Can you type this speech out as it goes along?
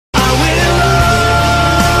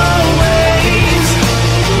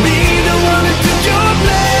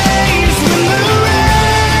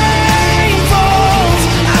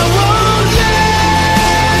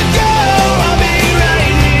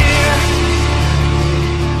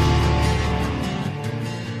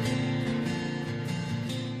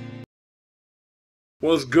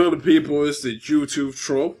What's good, people? It's the YouTube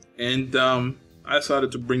troll, and I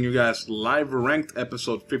decided to bring you guys live ranked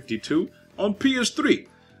episode 52 on PS3.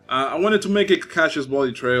 I wanted to make it Kakashi's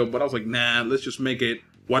Bloody Trail, but I was like, nah, let's just make it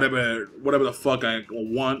whatever the fuck I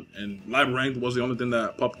want, and live ranked was the only thing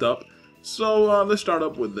that popped up. So let's start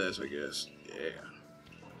up with this, I guess. Yeah,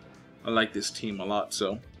 I like this team a lot,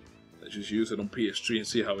 so let's just use it on PS3 and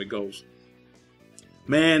see how it goes.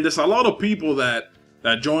 Man, there's a lot of people that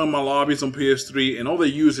join my lobbies on PS3, and all they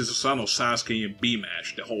use is Asano Sasuke and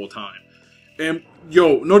B-Mash the whole time. And,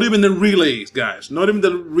 yo, not even the relays, guys. Not even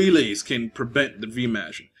the relays can prevent the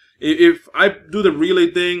V-Mashing. If I do the relay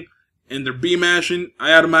thing, and they're B-Mashing,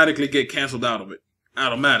 I automatically get cancelled out of it.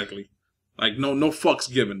 Automatically. Like, no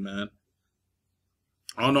fucks given, man.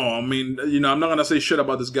 I don't know, I mean, you know, I'm not gonna say shit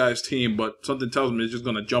about this guy's team, but something tells me it's just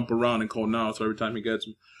gonna jump around and call Naruto every time he gets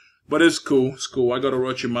him. But it's cool, it's cool. I got a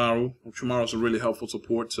Orochimaru. Orochimaru's a really helpful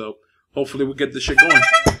support, so hopefully we get this shit going.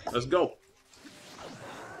 Let's go.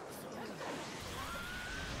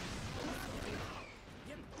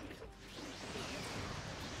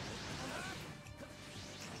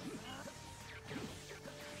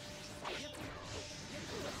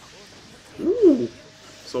 Ooh,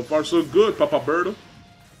 so far so good, Papa Berto.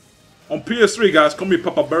 On PS3, guys, call me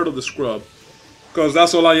Papa Berto the Scrub. Because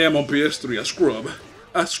that's all I am on PS3, a scrub.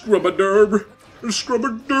 I scrub a derb. I scrub a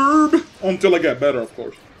derb. Until I get better, of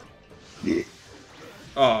course. Yeah.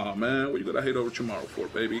 Aw, man. What you gotta hate Orochimaru for,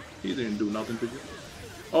 baby? He didn't do nothing to you.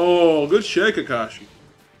 Oh, good shake, Kakashi.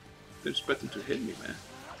 Didn't expect him to hit me, man.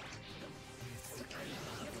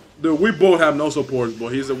 Dude, we both have no supports, but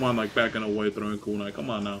he's the one, like, backing away, throwing kunai. Come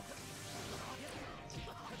on, now.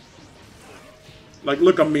 Like,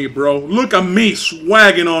 look at me, bro. Look at me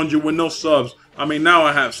swagging on you with no subs. I mean, now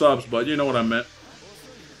I have subs, but you know what I meant.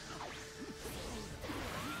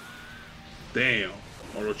 Damn.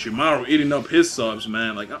 Orochimaru eating up his subs,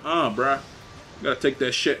 man. Like, bruh. You gotta take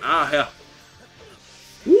that shit out here.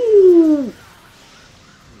 Woo!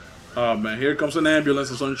 Oh, man. Here comes an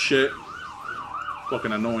ambulance or some shit.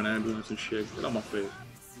 Fucking annoying ambulance and shit. Get on my face.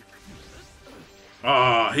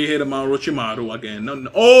 Ah, he hit him on Orochimaru again.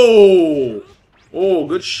 No. Oh! Oh,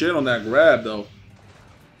 good shit on that grab, though.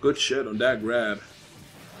 Good shit on that grab.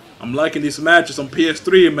 I'm liking these matches on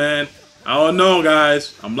PS3, man. I don't know,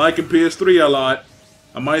 guys. I'm liking PS3 a lot.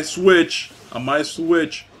 I might switch.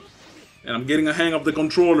 And I'm getting a hang of the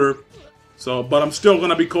controller. So, but I'm still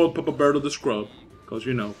gonna be called Papa Berto the Scrub. Because,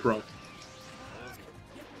 you know, pro.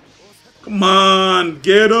 Come on,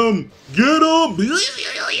 get him! Get him!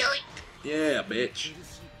 Yeah, bitch.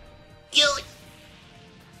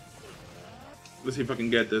 Let's see if I can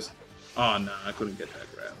get this. Oh, nah, I couldn't get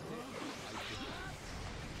that grab.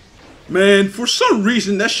 Man, for some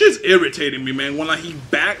reason, that shit's irritating me, man. When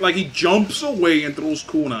he jumps away and throws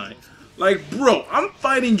kunai. Like, bro, I'm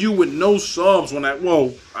fighting you with no subs when I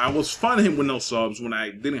was fighting him with no subs when I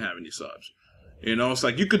didn't have any subs. You know, it's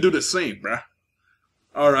like, you could do the same, bruh.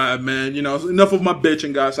 Alright, man, you know, enough of my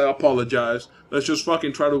bitching, guys. I apologize. Let's just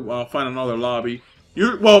fucking try to find another lobby.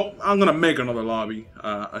 Well, I'm gonna make another lobby,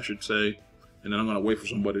 I should say. And then I'm gonna wait for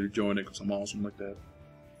somebody to join it because I'm awesome like that.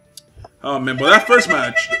 Oh man, but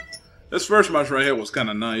this first match right here was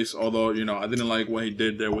kind of nice. Although, you know, I didn't like what he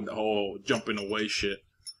did there with the whole jumping away shit.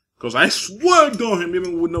 Because I swagged on him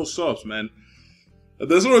even with no subs, man.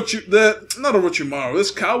 There's not Orochimaru.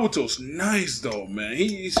 This Kabuto's nice though, man.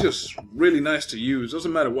 He's just really nice to use.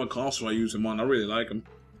 Doesn't matter what console I use him on. I really like him.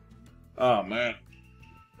 Oh man.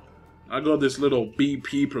 I got this little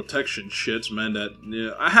BP protection shits, man, that,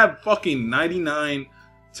 yeah, I have fucking 99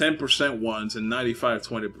 10% ones and 95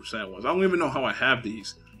 20% ones. I don't even know how I have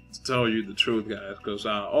these, to tell you the truth, guys, because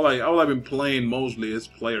all I've been playing mostly is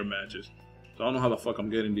player matches. So I don't know how the fuck I'm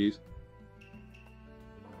getting these.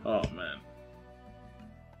 Oh, man.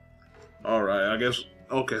 Alright, I guess,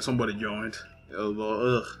 okay, somebody joined.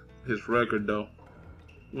 Ugh, his record, though.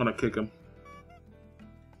 I'm gonna kick him.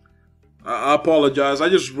 I apologize. I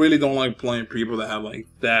just really don't like playing people that have, like,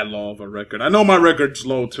 that low of a record. I know my record's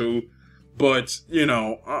low, too. But, you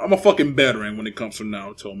know, I'm a fucking veteran when it comes to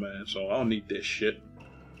Naruto, man. So I don't need this shit.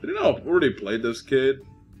 Did you know I already played this kid?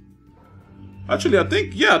 Actually, I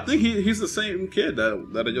think he's the same kid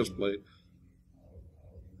that I just played.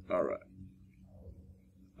 Alright.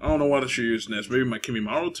 I don't know what I should use next. Maybe my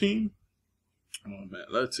Kimimaro team? Oh, man.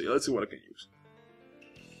 Let's see what I can use.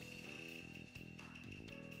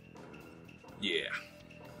 Yeah.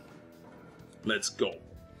 Let's go.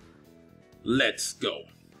 Let's go.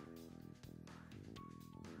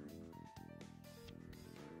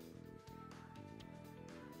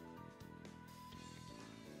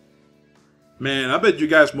 Man, I bet you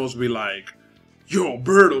guys must be like, Yo,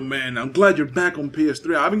 Berto, man, I'm glad you're back on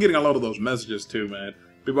PS3. I've been getting a lot of those messages too, man.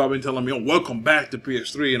 People have been telling me, oh, welcome back to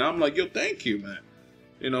PS3. And I'm like, yo, thank you, man.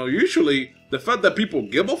 You know, usually, the fact that people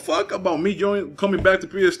give a fuck about me coming back to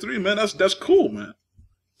PS3, man, that's cool, man.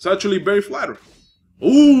 It's actually very flattering.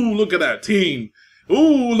 Ooh, look at that team.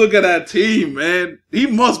 Ooh, look at that team, man. He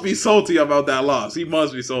must be salty about that loss. He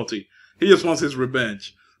must be salty. He just wants his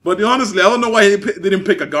revenge. But honestly, I don't know why he didn't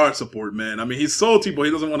pick a guard support, man. I mean, he's salty, but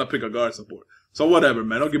he doesn't want to pick a guard support. So whatever,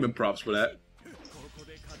 man. I'll give him props for that.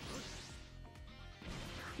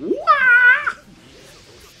 Wah!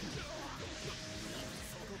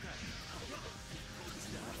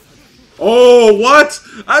 Oh, what?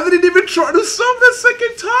 I didn't even try to sub the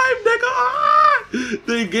second time, nigga. Ah!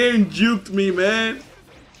 The game juked me, man.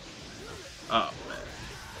 Oh, man.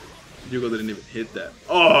 Yugo didn't even hit that.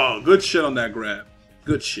 Oh, good shit on that grab.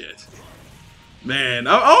 Good shit. Man,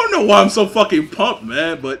 I don't know why I'm so fucking pumped,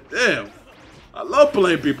 man, but damn. I love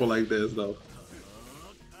playing people like this, though.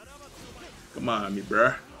 Come on, me,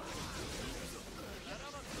 bruh.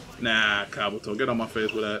 Nah, Kabuto, get on my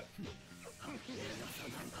face with that.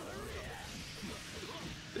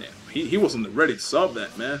 Damn, he wasn't ready to sub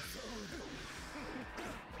that, man.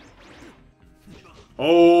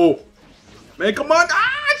 Oh, man, come on.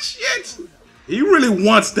 Ah, shit. He really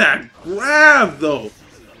wants that grab, though.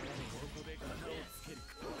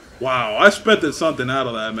 Wow, I expected something out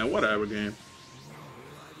of that, man. Whatever, game.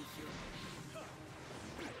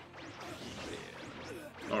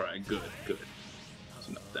 Alright, good, good. There's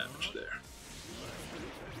enough damage there.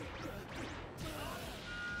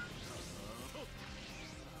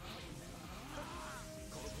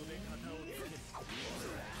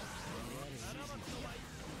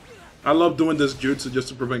 I love doing this jutsu just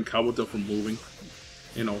to prevent Kabuto from moving.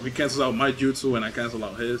 You know, he cancels out my jutsu and I cancel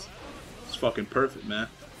out his. It's fucking perfect, man.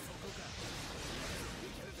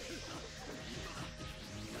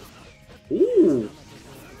 Ooh!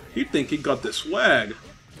 He think he got the swag.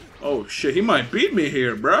 Oh shit, he might beat me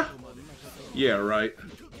here, bruh. Yeah, right.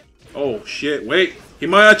 Oh shit, wait. He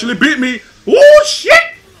might actually beat me. Oh shit!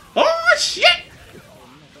 Oh shit!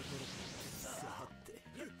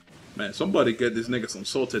 Man, somebody get this nigga some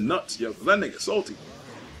salted nuts, yo, cause that nigga salty.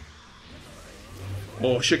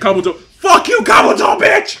 Oh shit, Kabuto. Fuck you, Kabuto,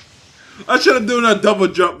 bitch! I should have done a double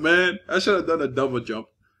jump, man. I should have done a double jump.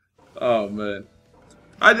 Oh, man.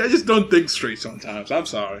 I just don't think straight sometimes. I'm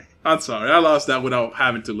sorry. I'm sorry. I lost that without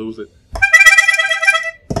having to lose it.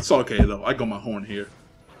 It's okay, though. I got my horn here.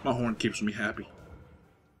 My horn keeps me happy.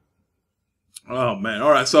 Oh, man.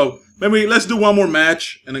 Alright, so maybe let's do one more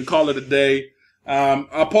match and then call it a day. I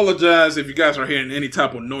apologize if you guys are hearing any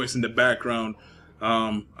type of noise in the background.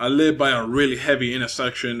 I live by a really heavy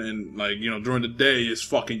intersection and, like, you know, during the day it's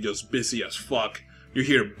fucking just busy as fuck. You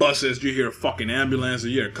hear buses, you hear fucking ambulances,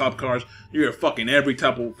 you hear cop cars, you hear fucking every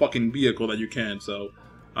type of fucking vehicle that you can, so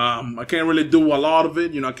I can't really do a lot of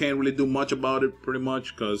it, you know, I can't really do much about it, pretty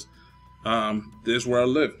much, because this is where I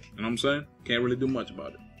live, you know what I'm saying? Can't really do much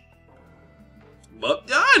about it. But,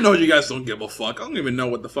 yeah, I know you guys don't give a fuck. I don't even know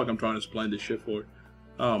what the fuck I'm trying to explain this shit for.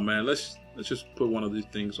 Oh, man, let's just put one of these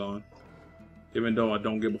things on. Even though I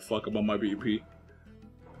don't give a fuck about my BP.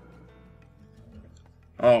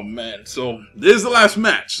 Oh, man, so this is the last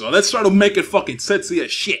match. So let's try to make it fucking sexy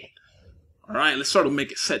as shit. Alright, let's try to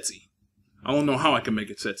make it sexy. I don't know how I can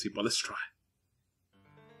make it sexy, but let's try.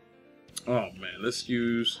 Oh, man, let's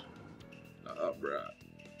use... bruh.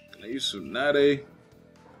 Can I use Tsunade?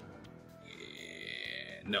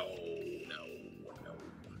 Yeah, no.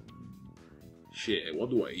 Shit,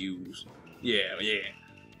 what do I use? Yeah.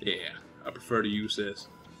 I prefer to use this.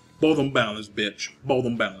 Both unbalanced, bitch. Both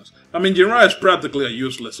unbalanced. I mean, Jiraiya is practically a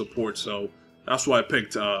useless support, so that's why I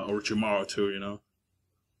picked Orochimaru too, you know?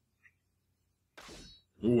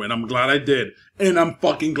 Ooh, and I'm glad I did. And I'm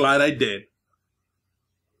fucking glad I did.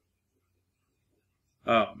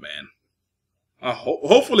 Oh, man.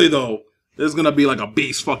 Hopefully, though, there's gonna be like a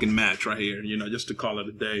beast fucking match right here, you know, just to call it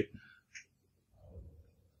a day.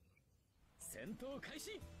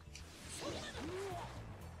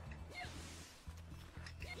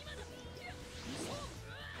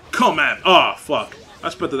 Come at me. Oh, fuck. I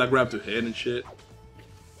expected that grab to hit and shit.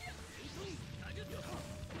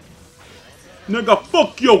 Nigga,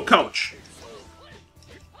 fuck your couch.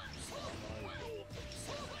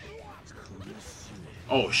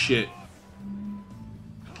 Oh, shit.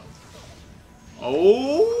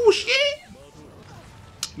 Oh, shit.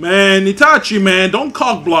 Man, Itachi, man. Don't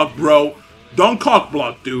cock block, bro. Don't cock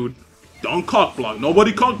block, dude. Don't cock block.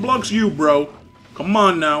 Nobody cock blocks you, bro. Come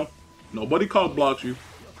on now. Nobody cock blocks you.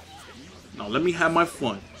 Now let me have my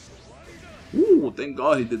fun. Ooh, thank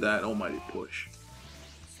God he did that almighty push.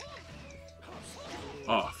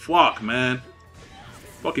 Oh, fuck, man.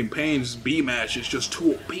 Fucking Pain's B match is just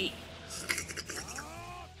too OP.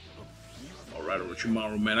 Alright,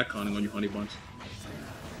 Orochimaru, man. I'm counting on you, honey buns.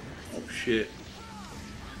 Oh, shit.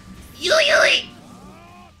 Yui!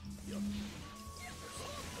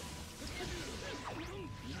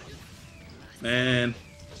 Man,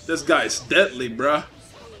 this guy's deadly, bruh.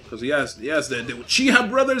 Because he has that the Uchiha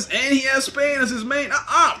brothers and he has Pain as his main.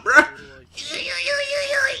 Bruh.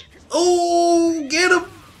 Oh, get him.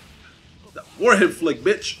 The warhead flick,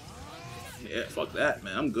 bitch. Yeah, fuck that,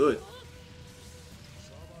 man. I'm good.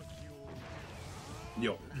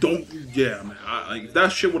 Yo, don't. Yeah, man. If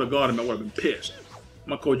that shit would have got him, I would have been pissed. I'm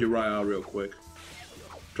gonna call Uriah out real quick.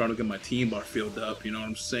 Trying to get my team bar filled up, you know what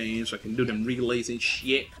I'm saying? So I can do them relays and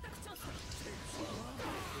shit.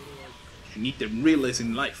 You need them relays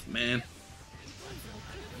in life, man.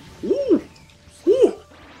 Woo! Woo!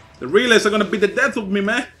 The relays are gonna be the death of me,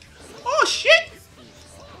 man. Oh, shit!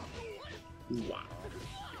 Wow.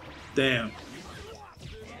 Damn.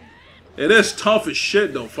 It is tough as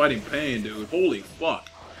shit, though, fighting Pain, dude. Holy fuck.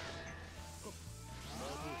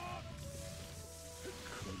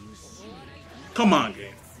 Come on,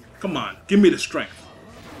 game. Come on. Give me the strength.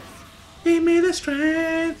 Give me the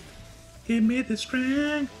strength. Give me the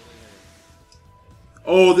strength.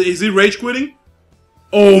 Oh, is he rage quitting?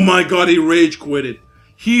 Oh my god, he rage quitted.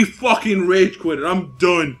 He fucking rage quitted. I'm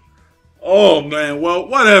done. Oh man, well,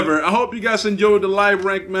 whatever. I hope you guys enjoyed the live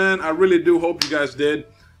rank, man. I really do hope you guys did.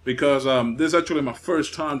 Because this is actually my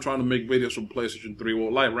first time trying to make videos from PlayStation 3.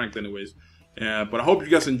 Well, live ranked anyways. Yeah, but I hope you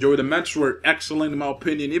guys enjoyed. The matches were excellent in my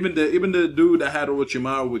opinion. Even the dude that had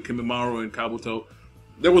Orochimaru with Kimimaro and Kabuto.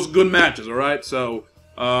 There was good matches, alright? So,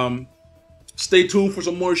 stay tuned for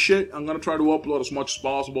some more shit. I'm gonna try to upload as much as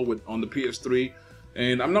possible on the PS3.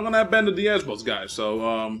 And I'm not gonna abandon the DS-Bots, guys.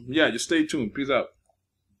 So, yeah, just stay tuned. Peace out.